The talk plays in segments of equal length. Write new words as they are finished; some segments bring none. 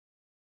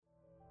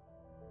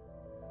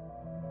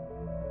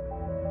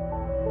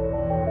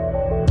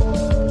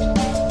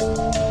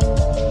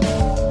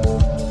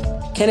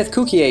Kenneth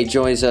Cukier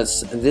joins us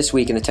this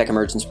week in the Tech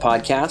Emergence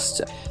podcast.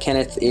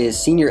 Kenneth is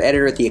senior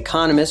editor at The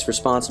Economist,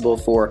 responsible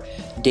for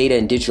data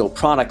and digital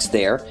products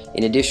there,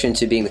 in addition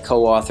to being the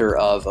co-author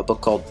of a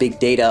book called Big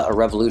Data, A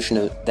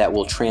Revolution that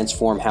will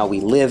transform how we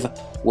live,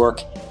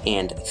 work,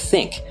 and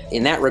think.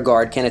 In that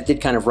regard, Kenneth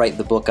did kind of write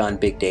the book on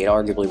big data,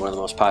 arguably one of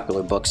the most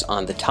popular books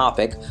on the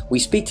topic. We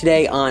speak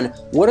today on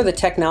what are the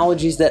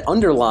technologies that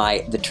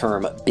underlie the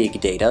term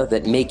big data,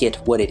 that make it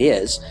what it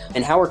is,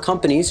 and how are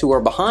companies who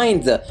are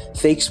behind the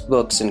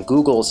Facebooks and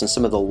Googles and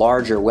some of the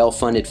larger,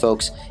 well-funded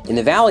folks in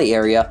the Valley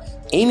area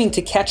aiming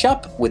to catch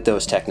up with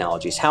those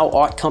technologies. How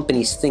ought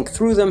companies think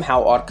through them?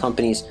 How ought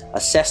companies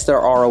assess their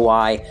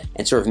ROI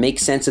and sort of make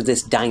sense of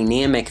this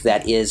dynamic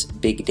that is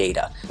big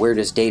data? Where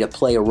does data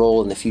play a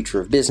role in the future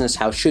of business?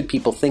 How should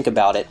people think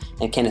about it?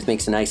 And Kenneth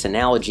makes a nice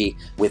analogy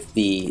with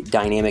the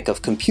dynamic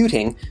of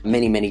computing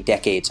many, many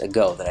decades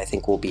ago that I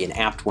think will be an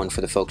apt one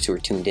for the folks who are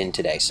tuned in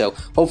today. So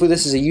hopefully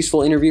this is a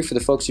useful interview for the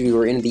folks of you who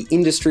are in the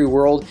industry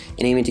world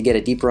and aiming to get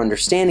a deeper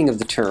understanding of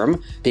the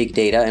term big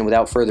data. And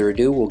without further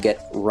ado, we'll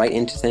get right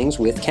into things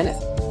with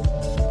Kenneth.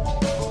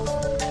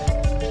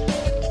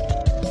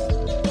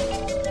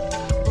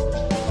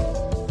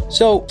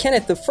 So,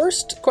 Kenneth, the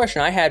first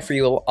question I had for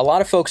you, a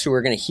lot of folks who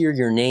are going to hear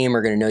your name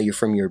are going to know you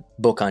from your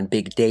book on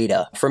big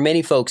data. For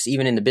many folks,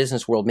 even in the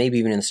business world, maybe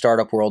even in the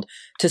startup world,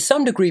 to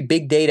some degree,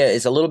 big data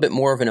is a little bit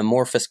more of an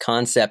amorphous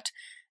concept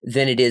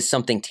than it is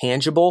something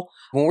tangible.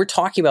 When we're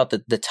talking about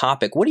the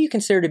topic, what do you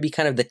consider to be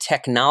kind of the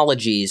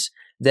technologies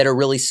that are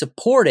really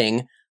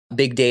supporting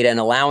big data and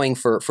allowing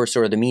for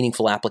sort of the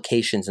meaningful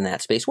applications in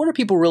that space? What are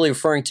people really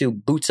referring to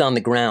boots on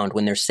the ground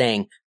when they're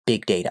saying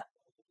big data?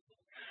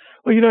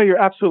 Well, you're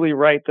absolutely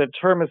right. The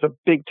term is a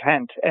big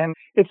tent, and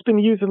it's been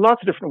used in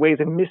lots of different ways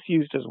and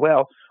misused as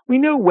well. We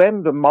know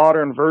when the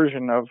modern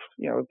version of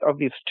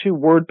these two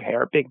word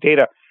pair, big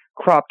data,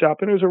 cropped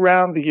up, and it was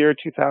around the year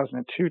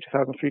 2002,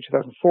 2003,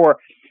 2004.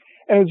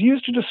 And it was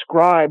used to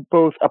describe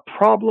both a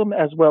problem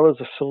as well as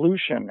a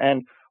solution.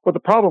 And what the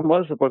problem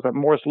was that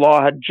Moore's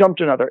Law had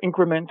jumped another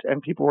increment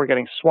and people were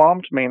getting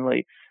swamped,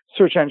 mainly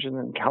search engines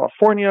in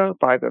California,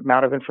 by the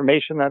amount of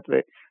information that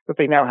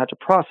they now had to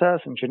process,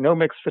 and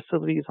genomics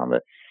facilities on the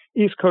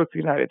East Coast of the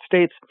United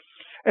States.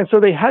 And so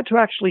they had to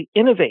actually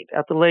innovate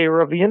at the layer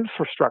of the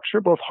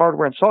infrastructure, both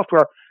hardware and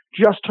software,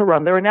 just to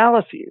run their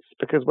analyses,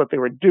 because what they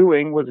were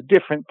doing was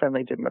different than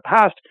they did in the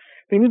past.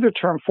 They needed a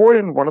term for it,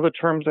 and one of the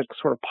terms that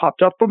sort of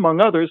popped up, among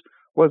others,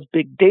 was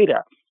big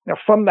data. Now,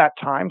 from that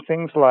time,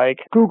 things like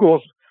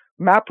Google's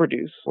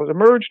MapReduce was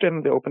emerged,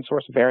 and the open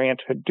source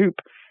variant Hadoop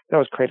that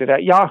was created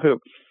at Yahoo.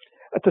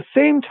 At the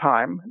same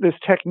time, this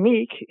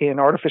technique in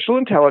artificial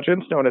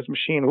intelligence known as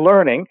machine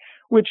learning,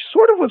 which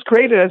sort of was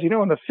created, as you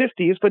know, in the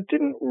 50s, but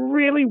didn't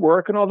really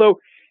work. And although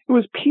it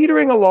was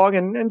petering along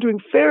and doing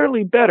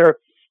fairly better,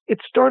 it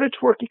started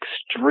to work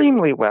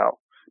extremely well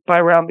by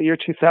around the year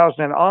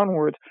 2000 and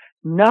onwards,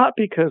 not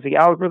because the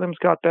algorithms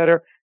got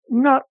better,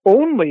 not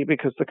only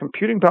because the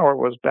computing power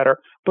was better,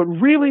 but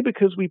really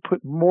because we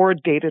put more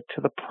data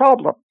to the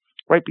problem,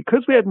 right?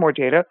 Because we had more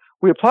data,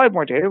 we applied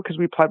more data. Because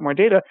we applied more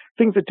data,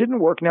 things that didn't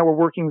work now were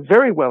working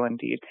very well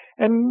indeed.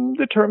 And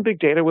the term big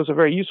data was a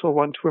very useful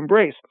one to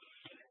embrace.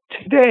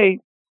 Today,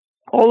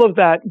 all of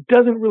that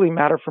doesn't really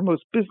matter for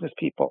most business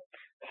people.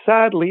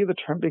 Sadly, the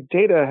term big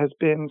data has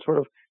been sort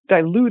of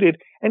diluted,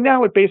 and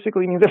now it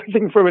basically means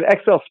everything from an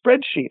Excel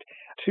spreadsheet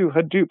to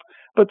Hadoop.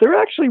 But there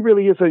actually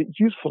really is a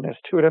usefulness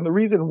to it, and the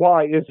reason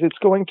why is it's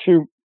going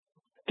to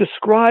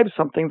describe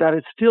something that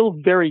is still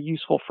very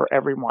useful for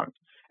everyone,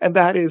 and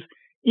that is,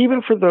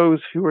 even for those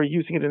who are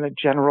using it in a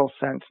general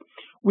sense,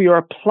 we are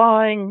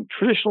applying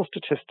traditional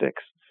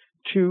statistics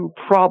to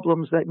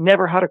problems that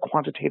never had a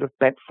quantitative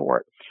bent for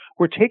it.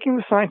 We're taking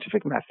the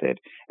scientific method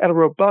and a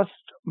robust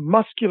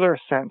muscular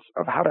sense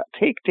of how to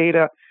take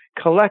data,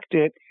 collect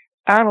it,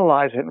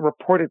 analyze it, and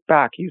report it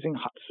back using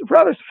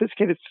rather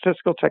sophisticated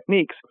statistical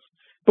techniques.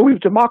 But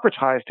we've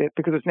democratized it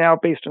because it's now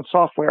based on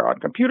software on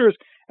computers,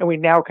 and we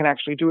now can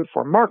actually do it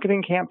for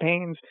marketing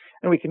campaigns,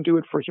 and we can do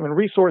it for human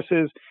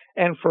resources,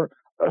 and for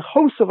a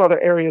host of other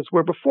areas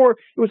where before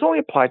it was only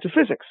applied to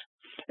physics.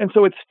 And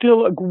so it's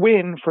still a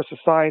win for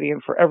society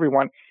and for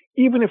everyone,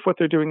 even if what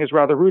they're doing is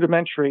rather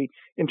rudimentary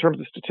in terms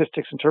of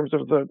statistics, in terms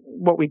of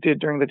what we did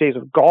during the days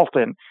of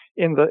Galton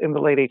in the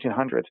late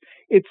 1800s.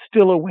 It's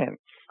still a win.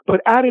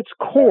 But at its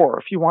core,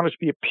 if you wanted to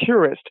be a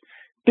purist,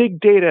 big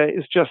data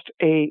is just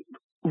a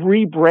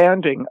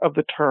rebranding of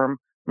the term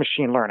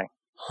machine learning.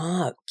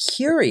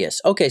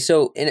 Curious. Okay,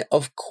 so and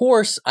of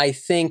course, I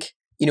think,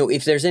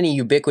 if there's any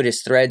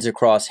ubiquitous threads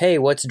across, hey,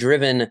 what's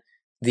driven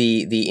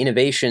the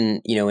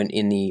innovation,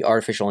 in the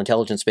artificial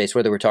intelligence space,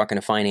 whether we're talking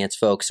to finance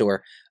folks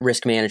or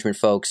risk management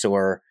folks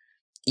or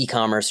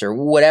e-commerce or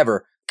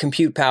whatever,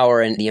 compute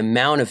power and the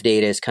amount of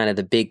data is kind of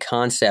the big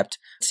concept.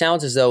 It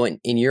sounds as though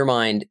in your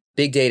mind,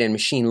 big data and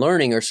machine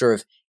learning are sort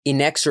of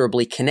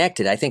inexorably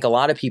connected. I think a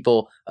lot of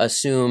people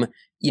assume,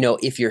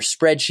 if your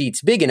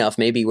spreadsheet's big enough,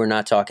 maybe we're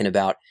not talking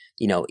about,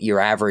 your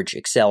average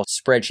Excel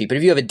spreadsheet, but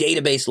if you have a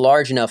database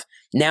large enough,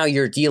 now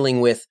you're dealing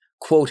with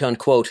quote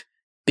unquote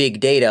big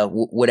data,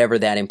 whatever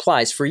that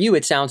implies. For you,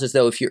 it sounds as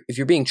though if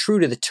you're being true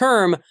to the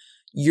term,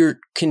 you're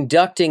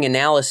conducting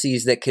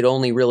analyses that could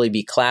only really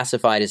be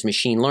classified as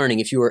machine learning.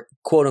 If you were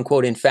quote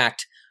unquote, in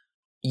fact,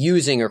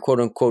 using or quote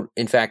unquote,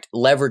 in fact,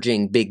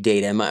 leveraging big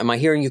data. Am I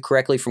hearing you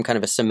correctly from kind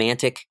of a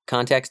semantic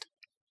context?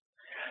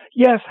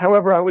 Yes.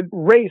 However, I would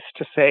race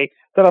to say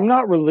that I'm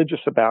not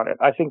religious about it.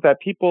 I think that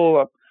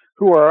people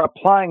who are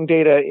applying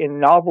data in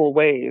novel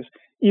ways,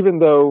 even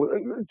though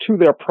to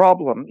their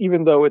problem,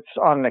 even though it's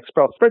on an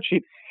Excel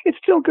spreadsheet, it's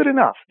still good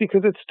enough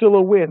because it's still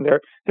a win.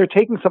 They're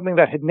taking something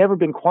that had never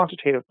been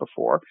quantitative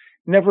before,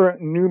 never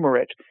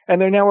numerate,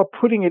 and they're now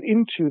putting it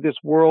into this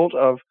world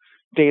of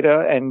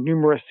data and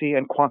numeracy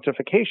and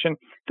quantification.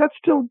 That's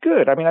still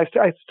good. I mean, I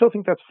still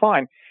think that's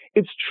fine.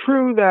 It's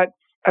true that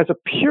as a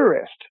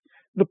purist,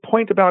 the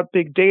point about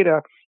big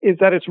data is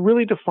that it's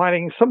really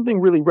defining something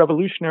really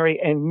revolutionary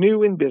and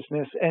new in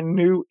business and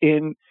new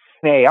in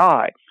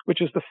AI,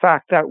 which is the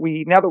fact that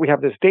now that we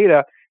have this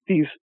data,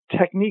 these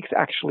techniques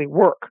actually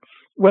work.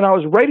 When I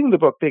was writing the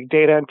book Big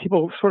Data and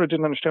people sort of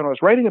didn't understand what I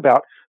was writing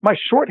about, my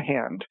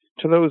shorthand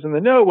to those in the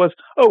know was,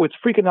 it's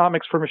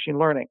Freakonomics for machine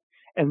learning.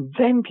 And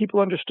then people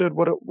understood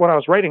what I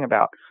was writing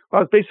about. I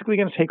was basically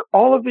going to take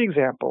all of the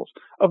examples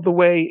of the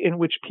way in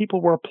which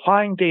people were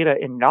applying data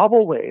in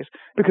novel ways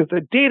because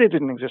the data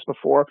didn't exist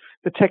before,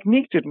 the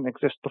technique didn't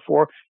exist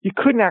before, you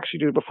couldn't actually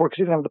do it before because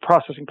you didn't have the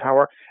processing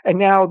power, and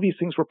now these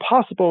things were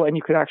possible and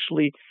you could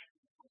actually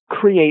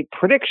create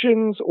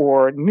predictions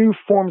or new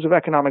forms of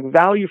economic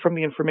value from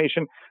the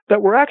information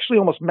that were actually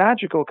almost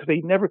magical because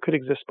they never could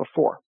exist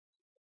before.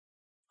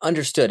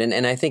 Understood.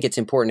 And I think it's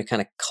important to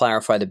kind of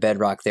clarify the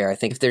bedrock there. I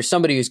think if there's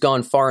somebody who's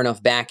gone far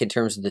enough back in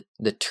terms of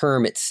the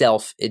term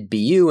itself, it'd be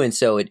you. And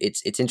so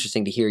it's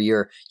interesting to hear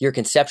your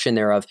conception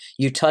thereof.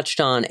 You touched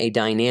on a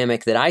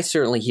dynamic that I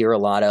certainly hear a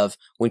lot of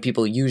when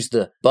people use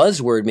the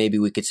buzzword, maybe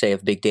we could say,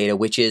 of big data,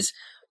 which is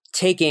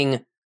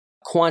taking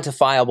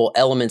quantifiable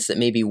elements that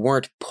maybe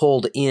weren't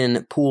pooled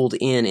in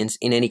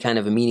any kind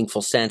of a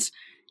meaningful sense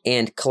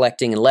and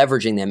collecting and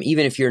leveraging them,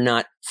 even if you're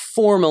not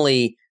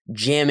formally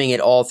jamming it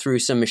all through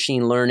some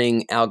machine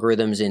learning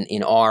algorithms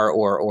in R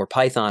or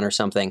Python or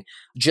something,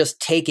 just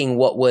taking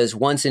what was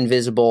once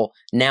invisible,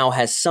 now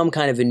has some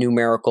kind of a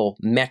numerical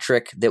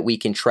metric that we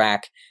can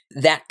track.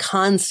 That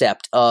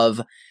concept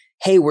of,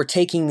 hey, we're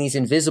taking these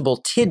invisible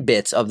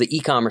tidbits of the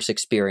e-commerce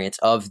experience,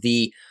 of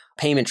the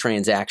payment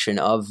transaction,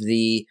 of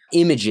the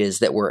images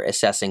that we're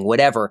assessing,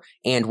 whatever,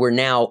 and we're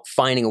now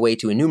finding a way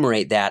to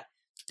enumerate that.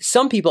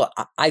 Some people,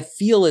 I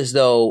feel as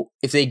though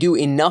if they do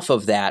enough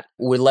of that,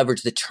 would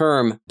leverage the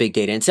term big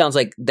data. And it sounds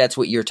like that's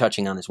what you're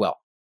touching on as well.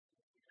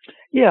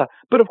 Yeah,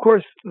 but of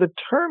course, the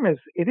term is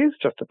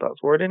just a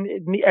buzzword. And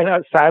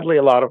sadly,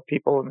 a lot of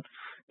people and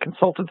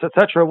consultants, et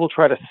cetera, will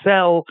try to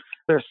sell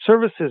their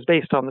services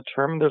based on the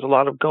term. There's a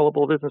lot of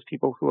gullible business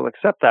people who will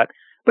accept that.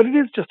 But it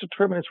is just a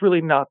term, and it's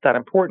really not that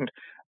important.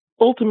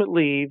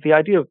 Ultimately, the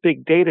idea of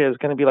big data is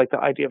going to be like the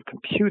idea of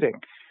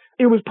computing.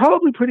 It was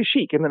probably pretty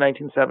chic in the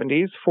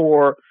 1970s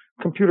for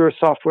computer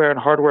software and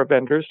hardware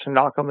vendors to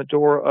knock on the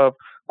door of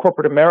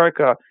corporate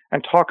America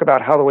and talk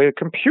about how the way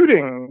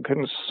computing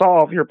can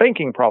solve your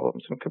banking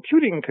problems and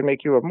computing can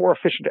make you a more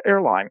efficient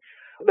airline.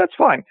 That's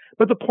fine.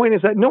 But the point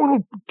is that no one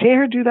will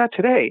dare do that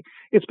today.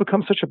 It's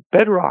become such a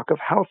bedrock of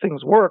how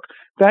things work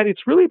that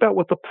it's really about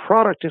what the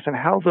product is and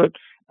how the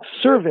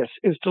service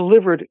is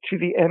delivered to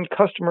the end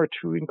customer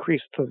to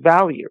increase the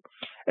value.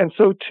 And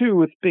so too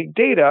with big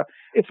data,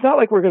 it's not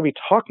like we're going to be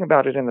talking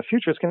about it in the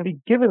future. It's going to be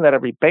given that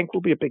every bank will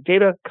be a big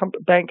data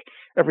bank.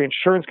 Every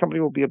insurance company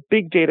will be a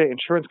big data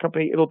insurance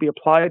company. It'll be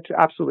applied to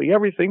absolutely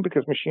everything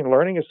because machine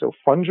learning is so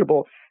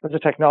fungible as a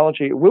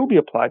technology. It will be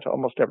applied to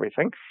almost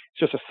everything. It's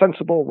just a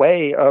sensible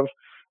way of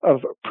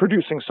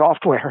producing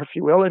software, if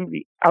you will, and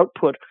the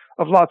output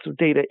of lots of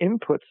data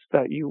inputs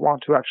that you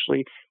want to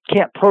actually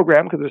can't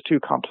program because it's too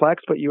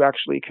complex, but you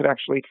actually could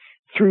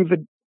through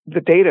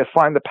the data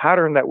find the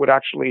pattern that would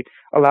actually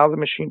allow the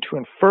machine to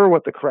infer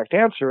what the correct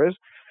answer is.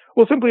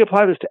 We'll simply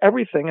apply this to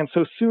everything, and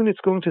so soon it's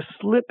going to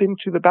slip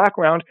into the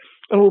background,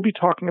 and we'll be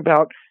talking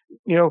about,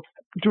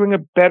 doing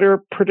a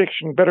better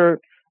prediction, better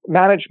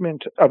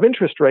management of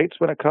interest rates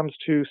when it comes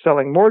to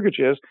selling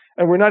mortgages,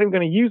 and we're not even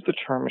going to use the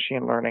term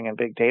machine learning and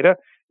big data.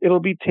 It'll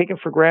be taken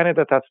for granted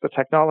that that's the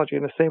technology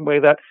in the same way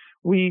that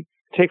we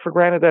take for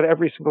granted that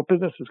every single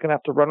business is going to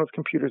have to run with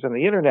computers and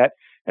the internet,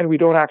 and we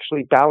don't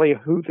actually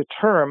ballyhoo the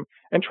term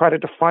and try to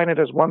define it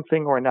as one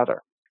thing or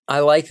another. I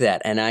like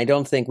that, and I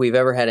don't think we've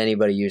ever had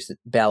anybody use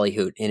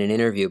ballyhoot in an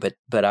interview,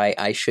 but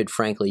I should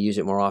frankly use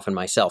it more often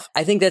myself.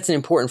 I think that's an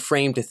important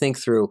frame to think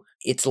through.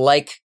 It's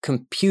like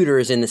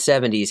computers in the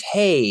 70s.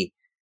 Hey,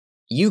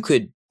 you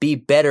could be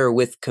better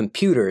with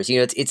computers.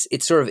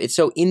 It's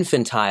so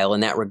infantile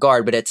in that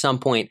regard, but at some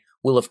point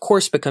will of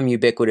course become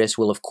ubiquitous,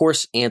 will of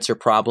course answer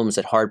problems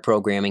that hard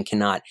programming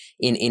cannot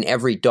in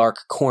every dark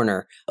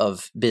corner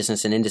of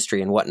business and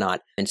industry and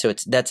whatnot. And so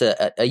that's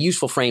a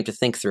useful frame to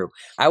think through.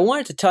 I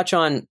wanted to touch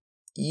on,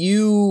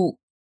 you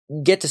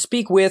get to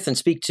speak with and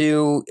speak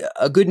to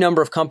a good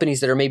number of companies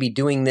that are maybe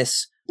doing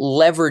this,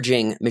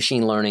 leveraging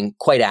machine learning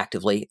quite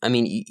actively. I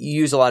mean, you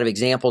use a lot of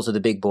examples of the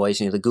big boys,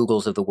 the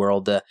Googles of the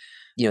world,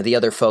 the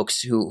other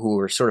folks who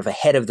are sort of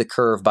ahead of the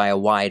curve by a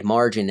wide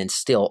margin and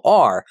still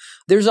are.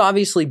 There's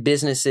obviously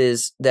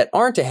businesses that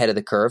aren't ahead of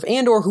the curve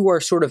and or who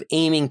are sort of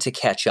aiming to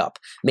catch up.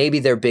 Maybe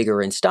they're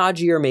bigger and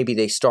stodgier. Maybe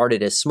they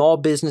started as small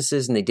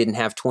businesses and they didn't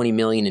have 20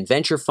 million in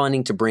venture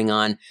funding to bring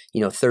on,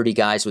 30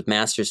 guys with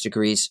master's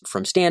degrees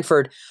from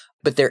Stanford.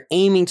 But they're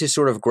aiming to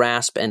sort of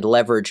grasp and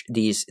leverage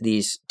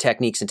these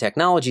techniques and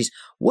technologies.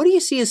 What do you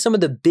see as some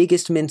of the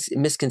biggest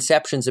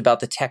misconceptions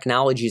about the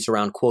technologies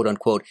around quote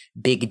unquote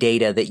big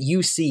data that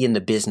you see in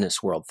the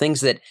business world?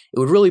 Things that it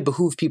would really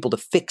behoove people to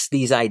fix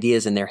these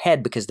ideas in their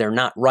head because they're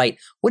not right.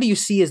 What do you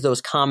see as those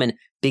common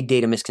big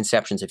data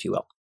misconceptions, if you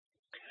will?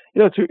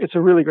 It's a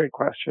really great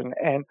question.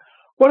 And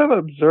what I've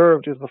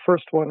observed is the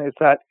first one is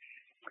that,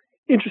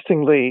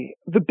 interestingly,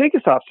 the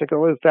biggest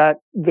obstacle is that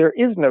there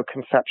is no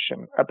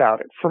conception about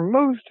it. For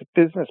most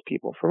business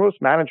people, for most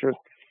managers,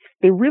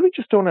 they really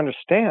just don't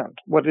understand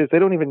what it is. They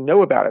don't even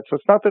know about it. So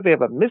it's not that they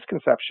have a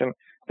misconception,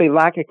 they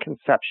lack a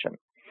conception.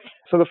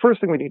 So the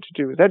first thing we need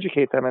to do is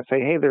educate them and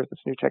say, hey, there's this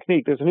new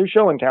technique. There's a new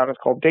show in town. It's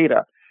called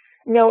data.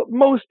 Now,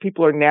 most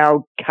people are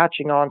now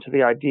catching on to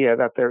the idea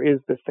that there is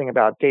this thing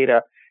about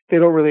data. They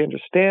don't really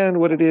understand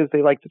what it is.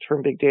 They like the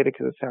term big data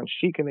because it sounds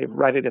chic and they've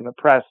read it in the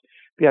press.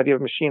 The idea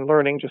of machine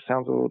learning just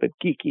sounds a little bit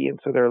geeky, and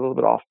so they're a little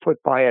bit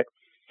off-put by it.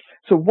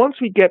 So once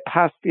we get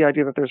past the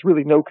idea that there's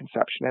really no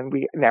conception and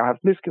we now have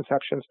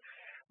misconceptions,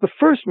 the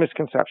first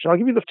misconception, I'll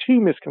give you the two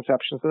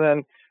misconceptions and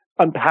then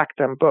unpack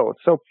them both.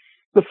 So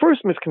the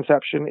first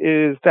misconception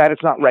is that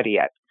it's not ready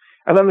yet.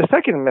 And then the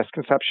second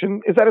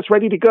misconception is that it's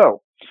ready to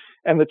go.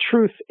 And the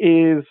truth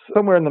is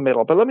somewhere in the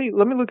middle. But let me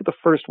look at the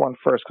first one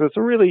first, because it's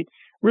a really,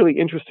 really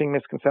interesting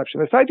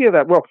misconception. This idea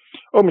that,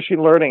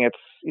 machine learning,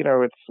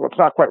 it's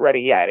not quite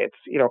ready yet.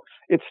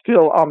 It's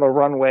still on the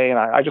runway, and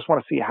I just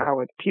want to see how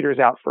it peters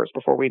out first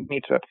before we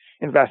need to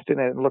invest in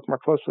it and look more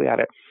closely at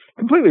it.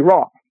 Completely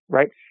wrong,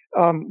 right?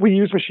 We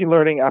use machine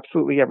learning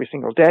absolutely every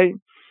single day.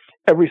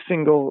 Every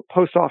single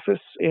post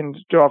office in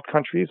developed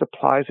countries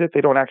applies it.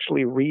 They don't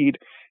actually read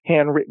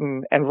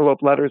handwritten envelope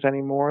letters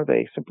anymore.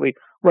 They simply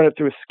run it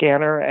through a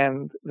scanner,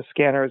 and the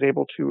scanner is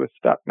able to, with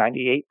about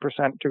 98%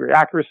 degree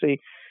accuracy,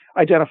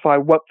 identify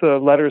what the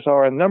letters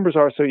are and numbers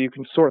are, so you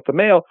can sort the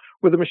mail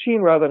with a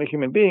machine rather than a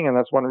human being. And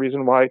that's one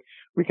reason why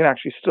we can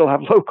actually still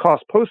have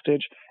low-cost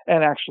postage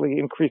and actually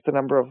increase the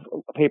number of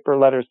paper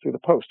letters through the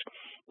post.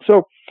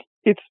 So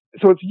it's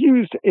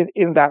used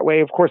in that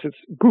way. Of course, it's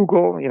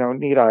Google.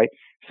 Need I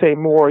say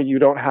more? You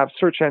don't have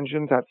search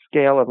engines at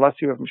scale unless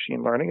you have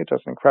machine learning. It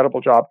does an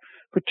incredible job,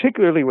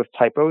 particularly with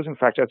typos. In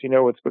fact, as you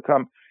know, it's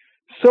become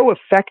so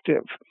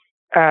effective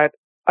at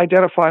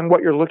identifying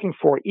what you're looking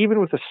for, even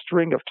with a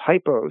string of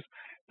typos,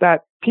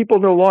 that people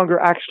no longer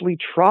actually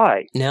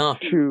try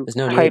to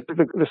type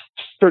the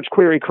search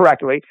query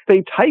correctly.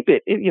 They type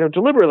it,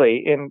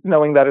 deliberately, in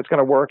knowing that it's going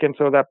to work, and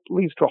so that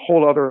leads to a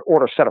whole other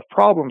order set of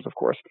problems, of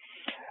course.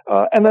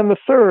 And then the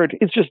third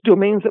is just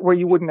domains where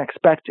you wouldn't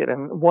expect it.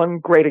 And one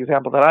great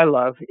example that I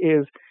love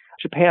is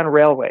Japan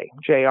Railway,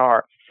 JR,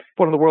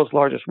 one of the world's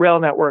largest rail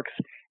networks.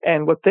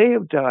 And what they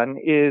have done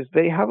is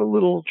they have a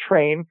little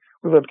train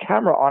with a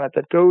camera on it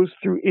that goes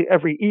through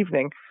every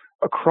evening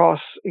across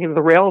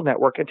the rail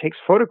network and takes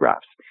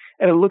photographs.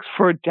 And it looks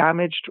for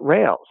damaged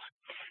rails.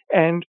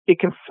 And it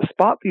can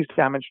spot these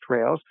damaged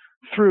rails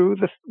through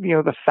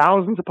the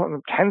thousands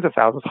upon tens of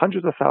thousands,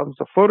 hundreds of thousands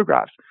of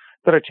photographs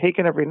that are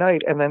taken every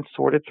night and then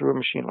sorted through a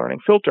machine learning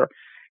filter.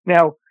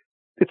 Now,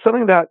 it's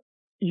something that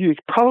you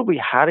probably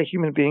had a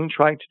human being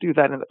trying to do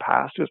that in the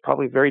past. It was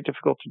probably very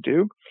difficult to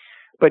do.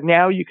 But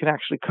now you can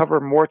actually cover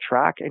more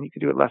track, and you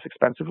can do it less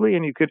expensively,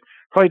 and you could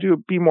probably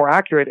be more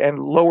accurate and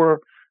lower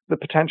the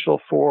potential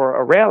for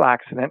a rail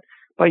accident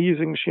by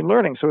using machine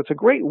learning. So it's a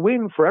great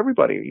win for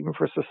everybody, even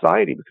for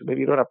society, because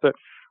maybe you don't have to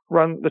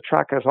run the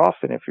track as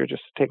often if you're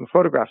just taking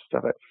photographs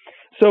of it.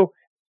 So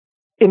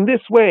in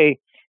this way,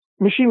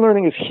 machine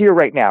learning is here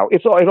right now.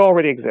 It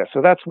already exists.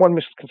 So that's one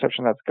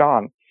misconception that's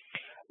gone.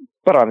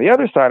 But on the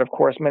other side, of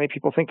course, many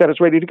people think that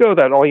it's ready to go,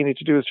 that all you need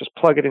to do is just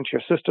plug it into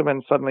your system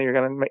and suddenly you're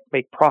going to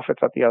make profits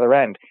at the other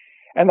end.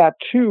 And that,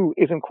 too,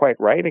 isn't quite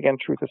right. Again,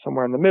 truth is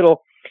somewhere in the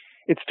middle.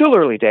 It's still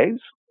early days.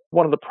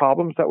 One of the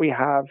problems that we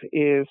have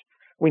is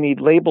we need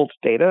labeled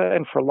data.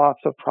 And for lots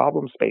of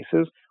problem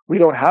spaces, we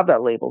don't have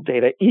that labeled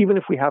data. Even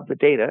if we have the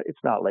data, it's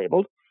not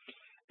labeled.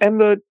 And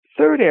the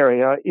third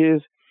area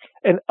is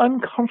an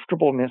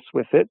uncomfortableness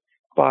with it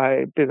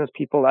by business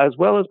people as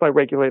well as by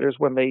regulators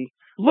when they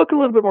look a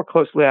little bit more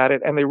closely at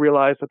it and they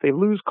realize that they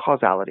lose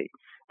causality.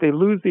 They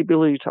lose the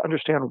ability to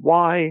understand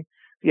why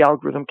the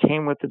algorithm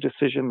came with the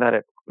decision that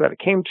it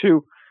came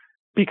to,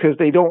 because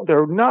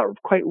they're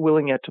not quite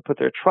willing yet to put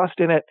their trust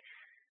in it.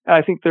 And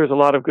I think there's a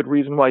lot of good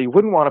reason why you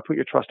wouldn't want to put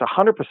your trust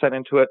 100%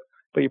 into it,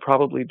 but you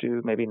probably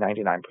do maybe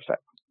 99%.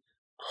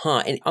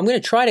 And I'm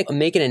going to try to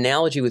make an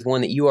analogy with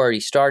one that you already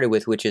started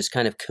with, which is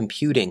kind of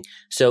computing.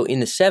 So in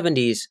the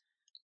 70s,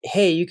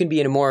 hey, you can be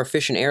in a more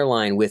efficient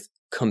airline with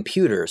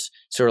computers.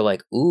 Sort of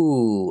like,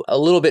 ooh, a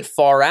little bit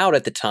far out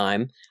at the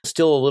time.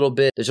 Still a little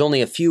bit, there's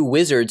only a few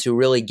wizards who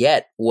really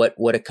get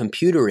what a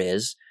computer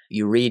is.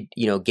 You read,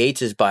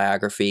 Gates's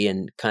biography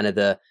and kind of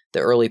the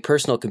early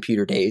personal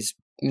computer days.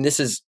 And this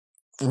is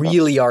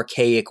really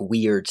archaic,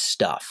 weird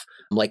stuff.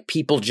 Like,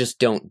 people just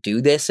don't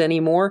do this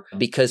anymore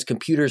because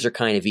computers are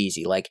kind of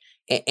easy. Like,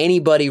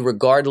 anybody,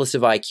 regardless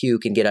of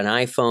IQ, can get an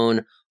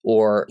iPhone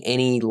or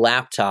any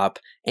laptop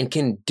and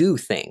can do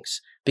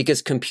things,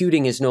 because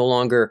computing is no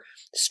longer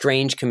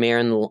strange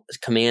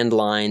command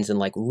lines and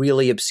like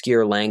really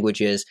obscure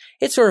languages.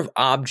 It's sort of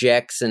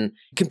objects, and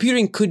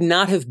computing could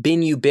not have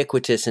been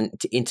ubiquitous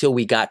until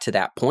we got to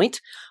that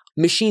point.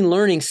 Machine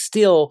learning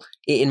still,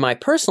 in my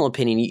personal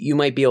opinion, you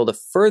might be able to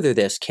further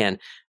this, Ken,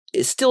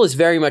 it still is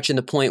very much in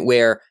the point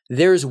where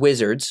there's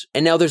wizards,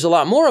 and now there's a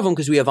lot more of them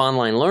because we have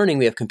online learning,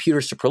 we have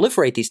computers to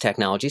proliferate these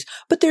technologies,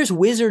 but there's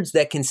wizards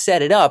that can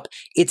set it up.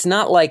 It's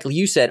not like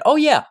you said, oh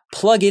yeah,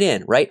 plug it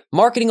in, right?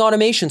 Marketing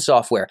automation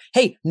software.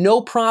 Hey, no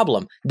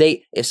problem.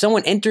 If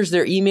someone enters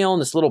their email in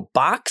this little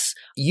box,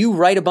 you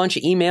write a bunch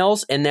of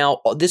emails and now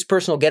this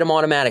person will get them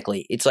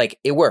automatically. It's like,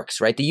 it works,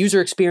 right? The user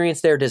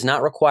experience there does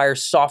not require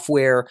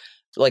software,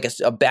 like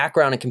a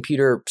background in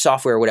computer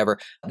software or whatever.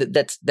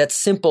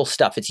 That's simple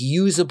stuff. It's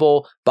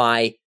usable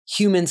by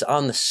humans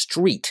on the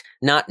street,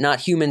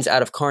 not humans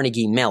out of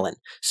Carnegie Mellon.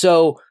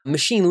 So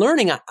machine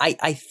learning,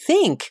 I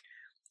think,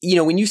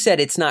 when you said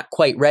it's not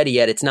quite ready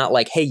yet, it's not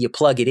like, hey, you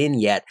plug it in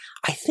yet.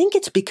 I think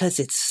it's because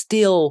it's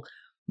still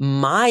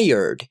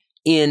mired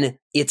in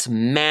its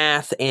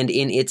math and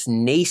in its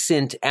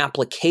nascent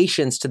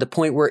applications to the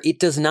point where it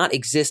does not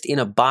exist in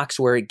a box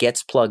where it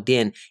gets plugged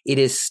in. It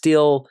is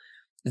still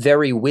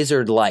very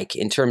wizard-like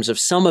in terms of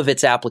some of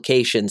its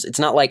applications. It's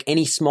not like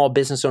any small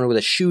business owner with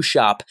a shoe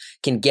shop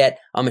can get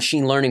a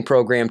machine learning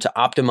program to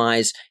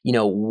optimize,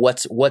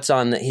 what's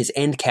on his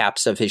end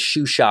caps of his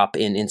shoe shop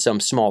in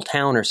some small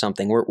town or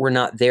something. We're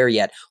not there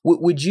yet.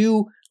 Would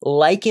you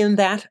liken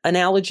that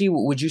analogy?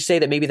 Would you say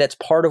that maybe that's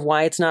part of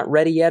why it's not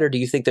ready yet, or do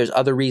you think there's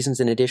other reasons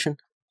in addition?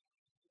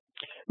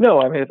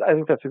 No, I mean, I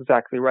think that's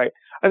exactly right.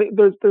 I think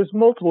there's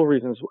multiple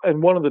reasons,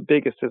 and one of the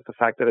biggest is the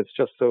fact that it's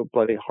just so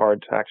bloody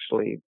hard to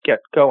actually get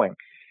going.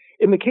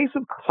 In the case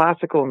of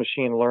classical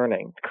machine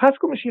learning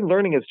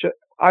is just,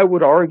 I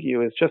would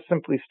argue, is just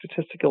simply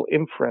statistical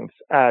inference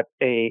at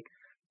a,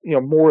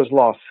 Moore's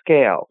law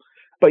scale.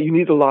 But you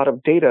need a lot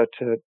of data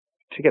to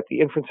get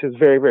the inferences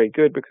very, very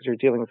good because you're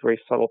dealing with very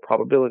subtle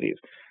probabilities.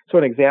 So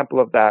an example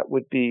of that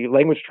would be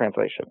language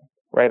translation.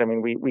 Right? I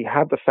mean, we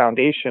have the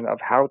foundation of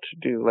how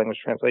to do language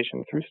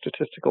translation through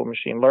statistical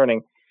machine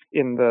learning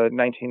in the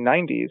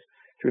 1990s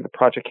through the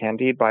Project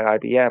Candide by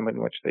IBM,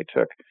 in which they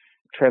took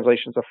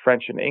translations of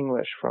French and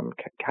English from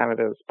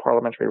Canada's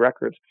parliamentary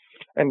records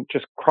and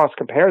just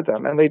cross-compared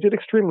them. And they did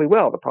extremely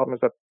well. The problem is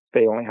that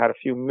they only had a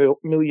few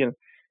million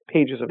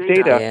pages of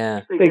data.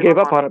 Yeah. They gave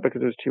up on it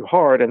because it was too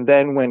hard. And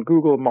then when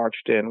Google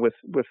marched in with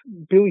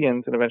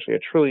billions and eventually a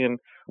trillion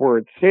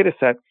words data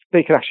set,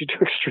 they could actually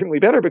do extremely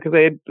better because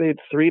they had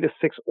 3 to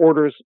 6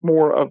 orders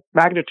more of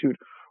magnitude,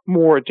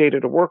 more data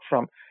to work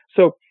from.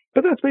 So,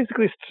 but that's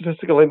basically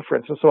statistical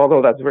inference. And so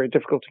although that's very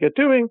difficult to get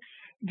going,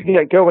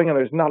 and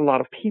there's not a lot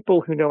of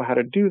people who know how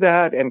to do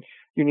that, and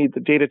you need the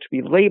data to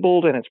be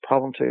labeled, and it's a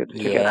problem to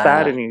get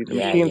that, and you need the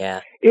machines. Yeah.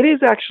 It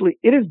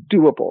is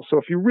doable. So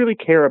if you really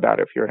care about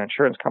it, if you're an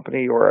insurance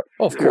company or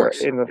of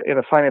course in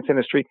the finance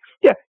industry,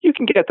 you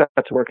can get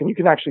that to work, and you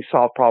can actually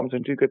solve problems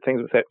and do good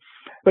things with it.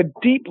 But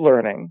deep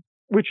learning,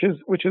 which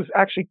is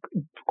actually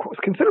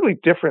considerably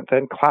different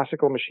than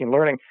classical machine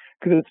learning,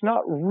 because it's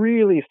not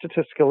really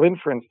statistical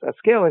inference at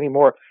scale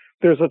anymore.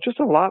 There's just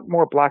a lot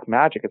more black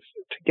magic to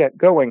get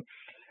going.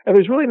 And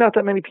there's really not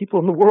that many people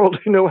in the world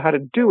who know how to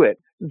do it.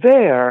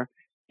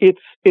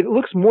 It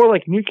looks more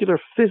like nuclear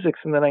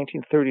physics in the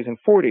 1930s and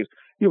 40s.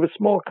 You have a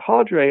small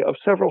cadre of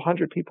several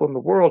hundred people in the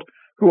world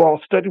who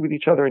all study with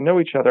each other and know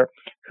each other,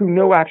 who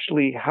know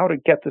actually how to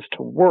get this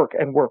to work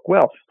and work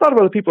well. A lot of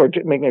other people are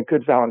making a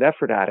good, valiant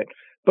effort at it,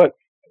 but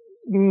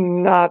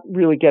not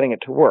really getting it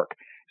to work.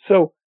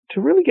 So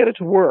to really get it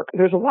to work,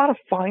 there's a lot of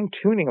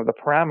fine-tuning of the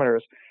parameters.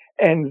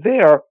 And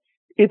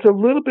it's a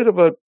little bit of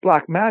a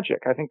black magic.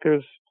 I think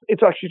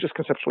it's actually just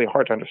conceptually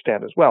hard to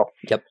understand as well.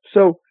 Yep.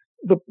 So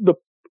the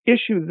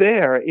issue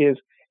there is,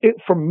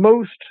 for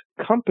most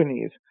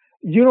companies,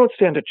 you don't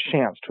stand a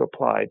chance to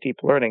apply deep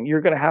learning.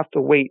 You're going to have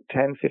to wait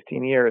 10,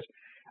 15 years.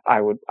 I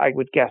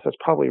would guess that's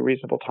probably a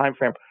reasonable time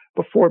frame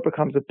before it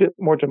becomes a bit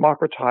more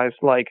democratized,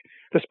 like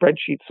the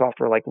spreadsheet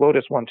software, like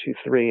Lotus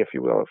 1-2-3, if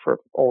you will, for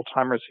old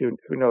timers who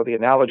know the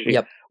analogy.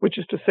 Yep. Which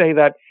is to say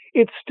that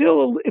it's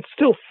still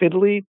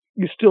fiddly.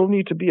 You still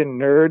need to be a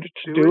nerd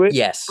to do it.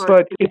 Yes.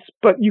 But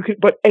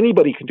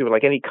anybody can do it.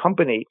 Like any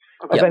company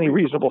of any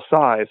reasonable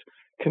size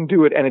can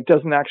do it, and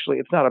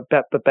it's not a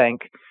bet the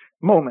bank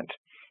moment.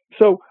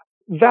 So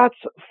that's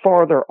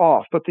farther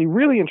off. But the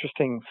really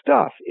interesting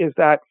stuff is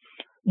that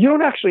you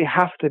don't actually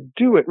have to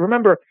do it.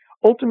 Remember,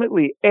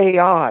 ultimately,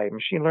 AI,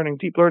 machine learning,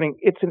 deep learning,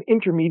 it's an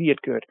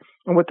intermediate good.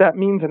 And what that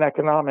means in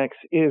economics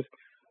is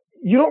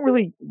you don't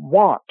really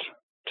want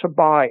to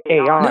buy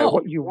AI. No.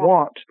 What you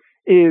want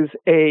is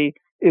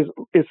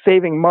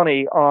saving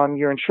money on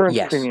your insurance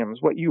Yes. premiums.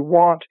 What you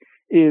want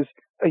is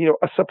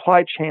a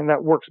supply chain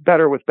that works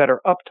better with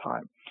better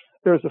uptime.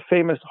 There's a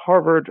famous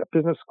Harvard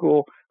Business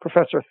School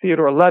professor,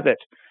 Theodore Levitt,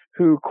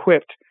 who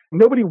quipped,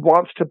 "Nobody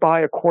wants to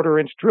buy a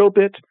quarter-inch drill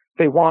bit.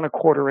 They want a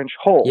quarter-inch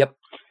hole." Yep.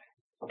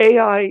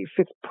 AI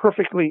fits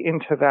perfectly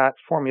into that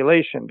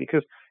formulation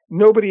because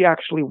nobody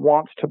actually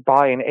wants to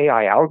buy an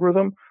AI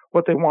algorithm.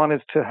 What they want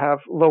is to have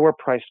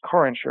lower-priced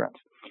car insurance.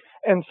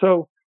 And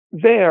so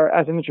there,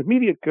 as an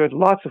intermediate good,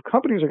 lots of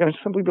companies are going to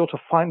simply be able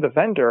to find the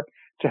vendor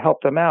to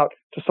help them out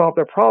to solve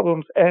their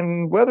problems.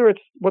 And whether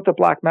it's what the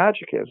black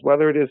magic is,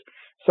 whether it is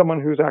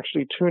someone who's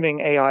actually tuning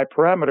AI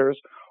parameters,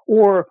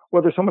 or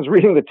whether someone's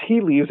reading the tea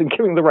leaves and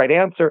giving the right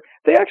answer,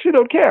 they actually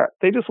don't care.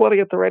 They just want to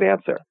get the right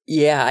answer.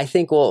 Yeah, I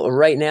think,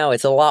 right now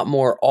it's a lot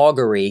more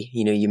augury.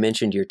 You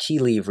mentioned your tea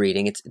leaf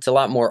reading. It's a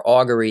lot more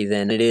augury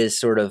than it is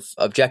sort of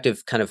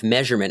objective kind of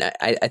measurement.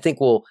 I think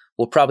we'll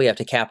probably have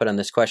to cap it on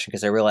this question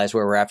because I realize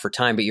where we're at for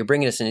time, but you're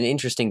bringing us in an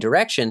interesting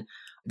direction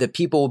that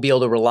people will be able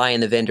to rely on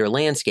the vendor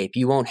landscape.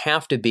 You won't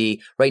have to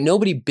be, right?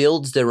 Nobody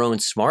builds their own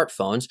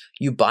smartphones.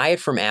 You buy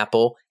it from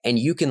Apple and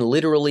you can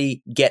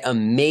literally get a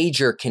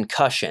major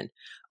concussion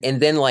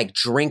and then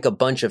drink a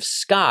bunch of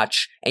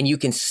scotch and you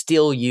can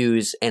still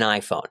use an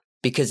iPhone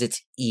because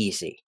it's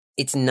easy.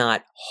 It's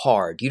not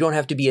hard. You don't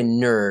have to be a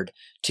nerd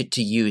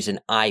to use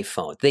an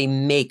iPhone. They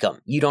make them.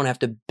 You don't have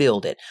to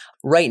build it.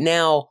 Right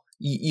now,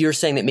 you're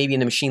saying that maybe in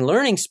the machine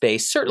learning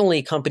space,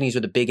 certainly companies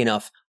with a big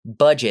enough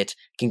budget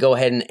can go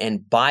ahead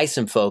and buy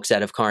some folks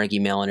out of Carnegie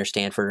Mellon or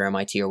Stanford or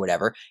MIT or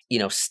whatever,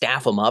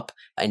 staff them up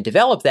and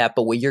develop that.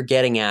 But what you're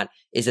getting at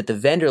is that the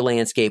vendor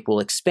landscape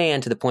will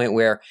expand to the point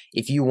where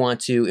if you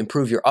want to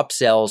improve your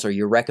upsells or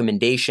your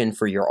recommendation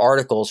for your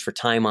articles for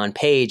time on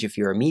page, if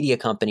you're a media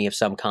company of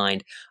some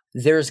kind,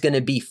 there's going to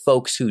be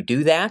folks who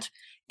do that.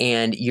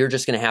 And you're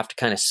just going to have to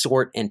kind of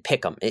sort and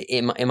pick them.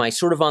 Am I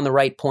sort of on the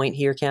right point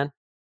here, Ken?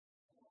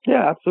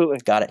 Yeah, absolutely.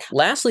 Got it.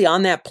 Lastly,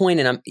 on that point,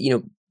 and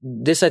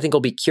this I think will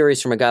be curious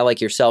from a guy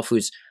like yourself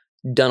who's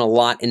done a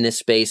lot in this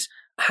space.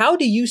 How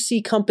do you see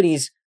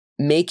companies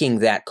making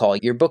that call?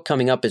 Your book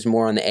coming up is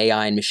more on the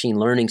AI and machine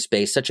learning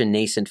space, such a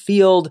nascent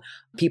field.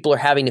 People are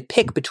having to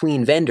pick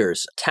between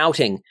vendors,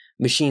 touting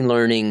machine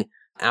learning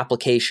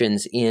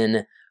applications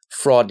in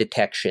fraud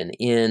detection,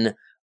 in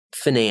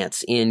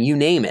finance, in you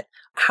name it.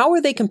 How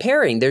are they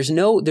comparing? There's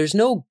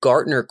no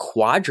Gartner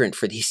quadrant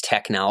for these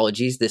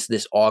technologies,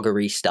 this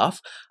augury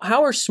stuff.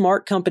 How are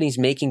smart companies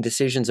making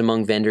decisions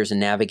among vendors and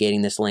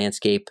navigating this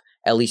landscape,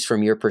 at least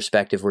from your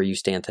perspective where you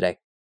stand today?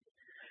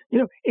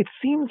 It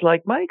seems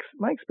like my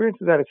experience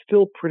is that it's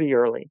still pretty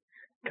early.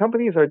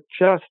 Companies are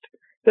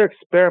they're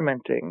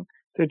experimenting.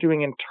 They're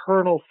doing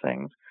internal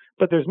things,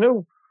 but there's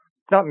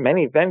not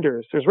many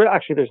vendors. There's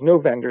no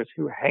vendors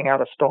who hang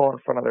out a stall in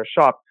front of their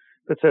shop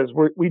that says,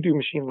 we do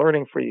machine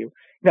learning for you.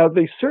 Now,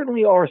 there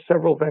certainly are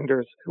several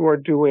vendors who are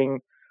doing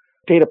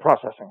data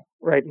processing,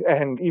 right?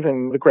 And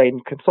even the great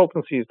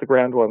consultancies, the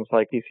grand ones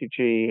like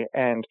BCG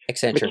and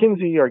Accenture.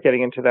 McKinsey are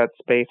getting into that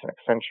space, and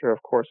Accenture,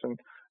 of course. And,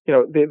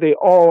 they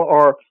all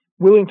are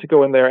willing to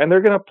go in there, and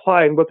they're going to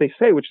apply, and what they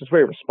say, which is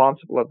very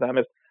responsible of them,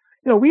 is,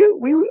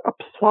 we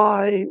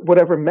apply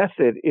whatever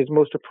method is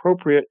most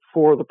appropriate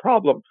for the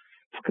problem.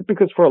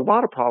 Because for a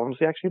lot of problems,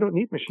 you actually don't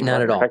need machine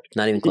learning. Not at all.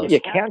 Not even close. You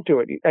can't do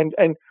it.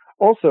 And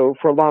also,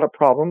 for a lot of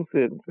problems,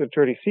 the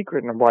dirty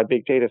secret and why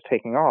big data is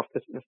taking off,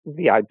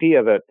 the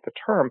idea that the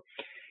term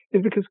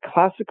is because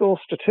classical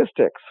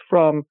statistics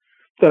from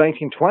the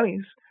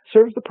 1920s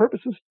serves the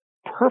purposes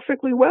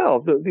perfectly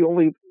well. The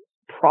only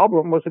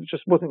problem was it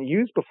just wasn't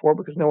used before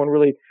because no one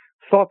really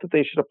thought that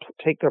they should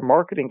take their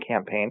marketing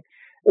campaign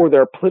or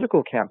their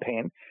political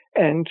campaign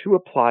and to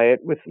apply it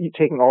with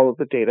taking all of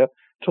the data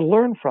to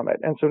learn from it.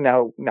 And so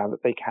now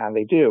that they can,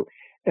 they do.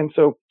 And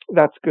so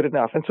that's good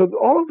enough. And so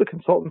all of the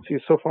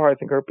consultancies so far, I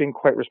think, are being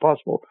quite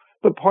responsible.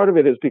 But part of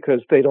it is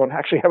because they don't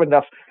actually have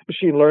enough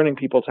machine learning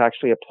people to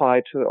actually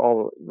apply to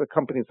all the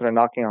companies that are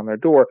knocking on their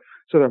door.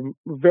 So they're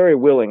very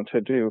willing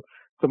to do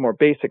the more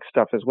basic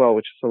stuff as well,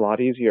 which is a lot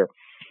easier.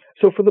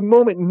 So for the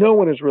moment, no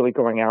one is really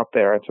going out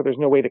there. And so there's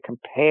no way to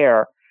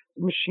compare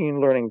machine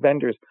learning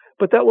vendors.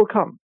 But that will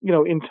come,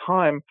 in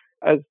time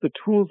as the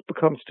tools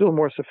become still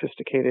more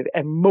sophisticated.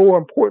 And more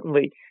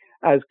importantly,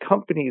 as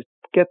companies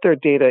get their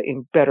data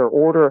in better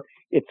order,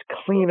 it's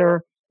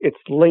cleaner, it's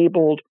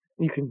labeled,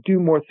 you can do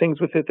more things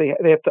with it.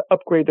 They have to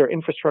upgrade their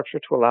infrastructure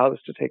to allow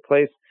this to take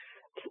place.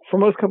 For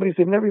most companies,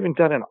 they've never even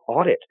done an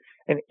audit,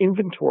 an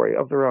inventory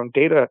of their own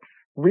data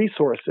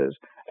resources.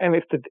 And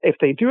if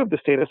they do have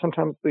this data,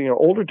 sometimes the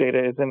older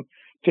data is in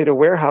data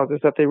warehouses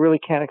that they really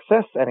can't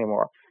access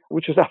anymore,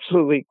 which is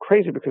absolutely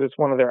crazy because it's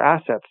one of their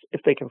assets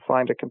if they can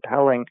find a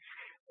compelling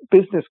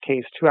business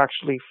case to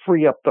actually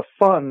free up the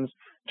funds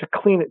to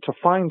clean it, to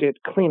find it,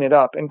 clean it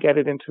up, and get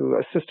it into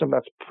a system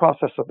that's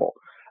processable.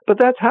 But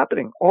that's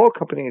happening. All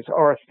companies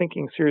are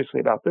thinking seriously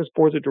about this.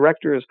 Boards of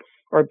directors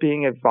are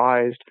being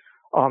advised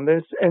on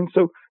this. And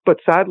so, but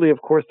sadly,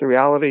 of course, the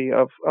reality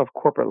of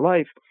corporate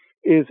life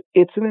is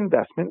it's an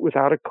investment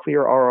without a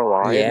clear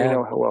ROI, Yeah. and we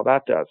know how well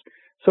that does.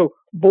 So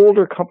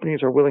bolder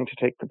companies are willing to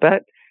take the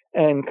bet,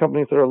 and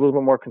companies that are a little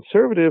bit more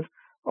conservative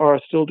are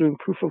still doing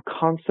proof of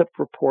concept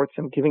reports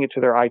and giving it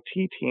to their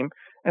IT team.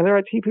 And their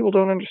IT people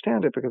don't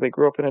understand it because they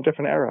grew up in a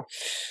different era.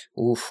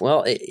 Oof.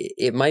 Well,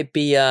 it might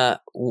be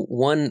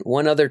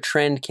one other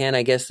trend, Ken,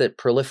 I guess, that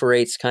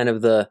proliferates kind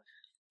of the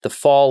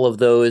fall of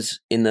those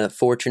in the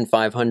Fortune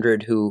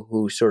 500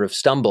 who sort of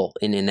stumble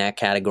in that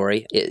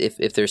category.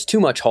 If there's too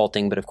much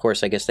halting, but of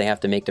course, I guess they have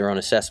to make their own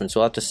assessments.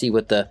 So we'll have to see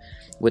what the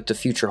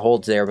future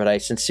holds there. But I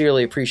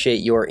sincerely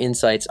appreciate your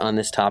insights on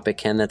this topic,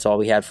 Ken. That's all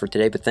we had for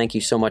today. But thank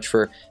you so much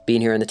for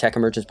being here on the Tech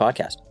Emergence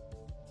podcast.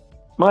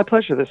 My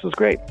pleasure. This was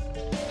great.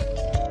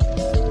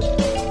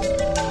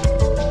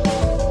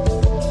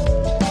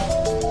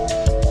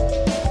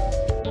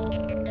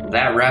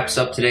 That wraps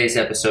up today's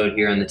episode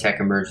here on the Tech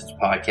Emergence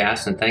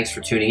podcast, and thanks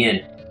for tuning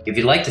in. If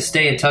you'd like to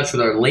stay in touch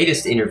with our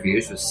latest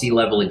interviews with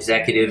C-level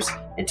executives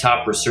and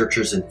top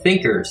researchers and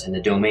thinkers in the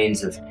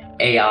domains of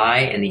AI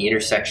and the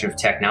intersection of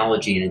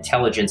technology and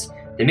intelligence,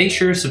 then make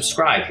sure to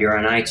subscribe here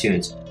on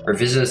iTunes or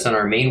visit us on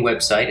our main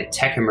website at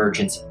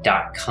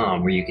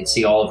techemergence.com, where you can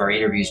see all of our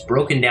interviews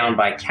broken down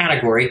by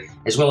category,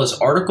 as well as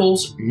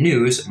articles,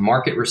 news,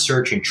 market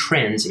research, and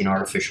trends in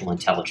artificial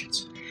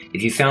intelligence.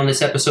 If you found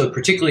this episode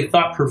particularly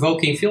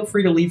thought-provoking, feel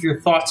free to leave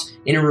your thoughts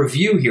in a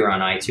review here on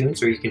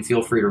iTunes, or you can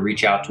feel free to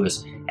reach out to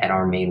us at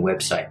our main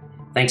website.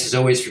 Thanks as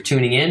always for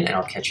tuning in, and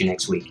I'll catch you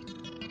next week.